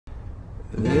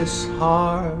This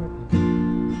heart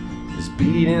is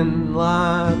beating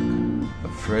like a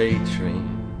freight train.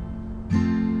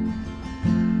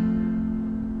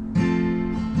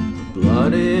 The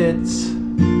blood, it's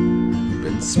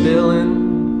been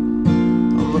spilling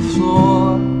on the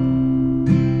floor.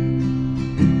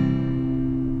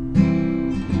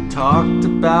 We talked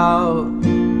about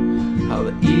how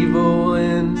the evil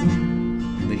in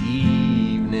the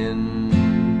evening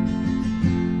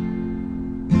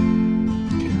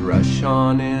rush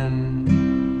on in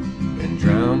and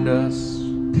drowned us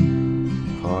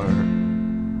apart.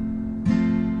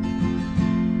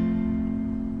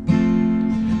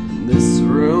 In this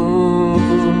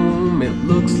room, it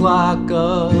looks like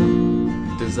a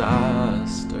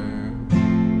disaster.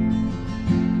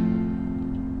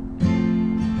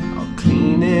 I'll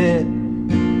clean it,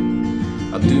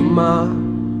 I'll do my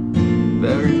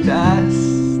very best.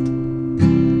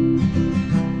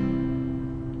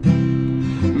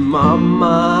 My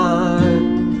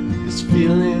mind is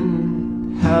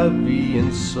feeling heavy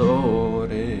and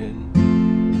sorted.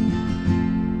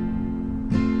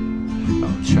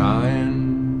 I'll try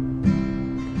and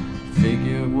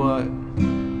figure what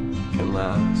can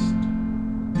last.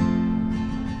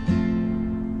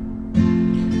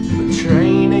 The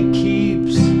train, it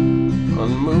keeps on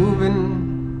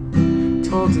moving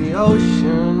towards the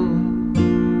ocean.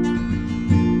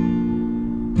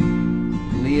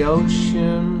 The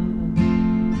ocean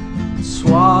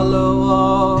swallow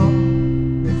all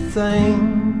the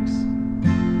things,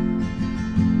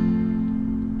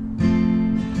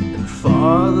 and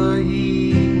Father,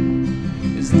 he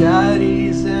is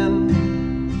daddy's in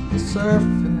the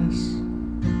surface,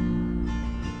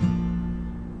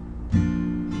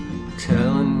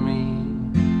 telling me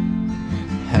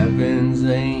heaven's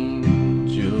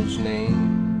angels'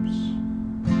 names.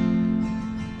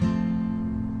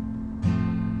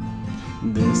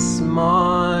 This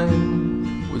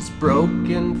mind was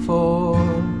broken for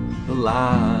the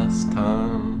last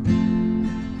time.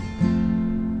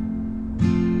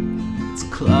 It's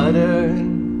cluttered,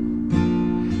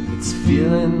 it's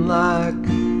feeling like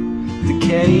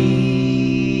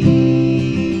decay.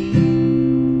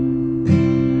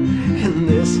 And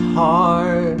this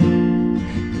heart,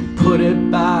 put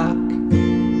it back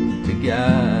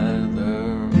together.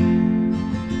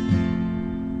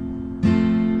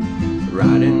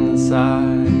 Right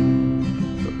inside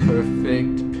a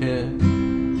perfect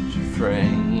picture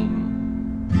frame.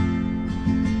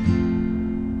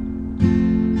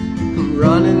 I'm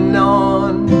running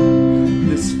on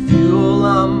this fuel,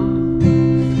 I'm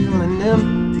feeling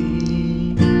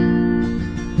empty.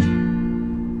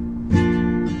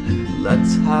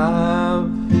 Let's have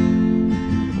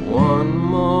one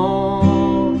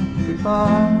more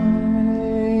goodbye.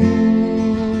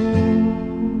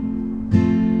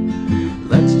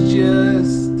 Let's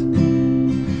just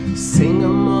sing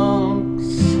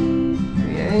amongst the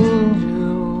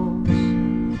angels.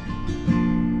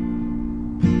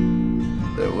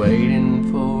 They're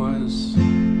waiting for us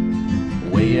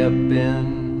way up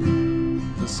in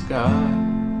the sky.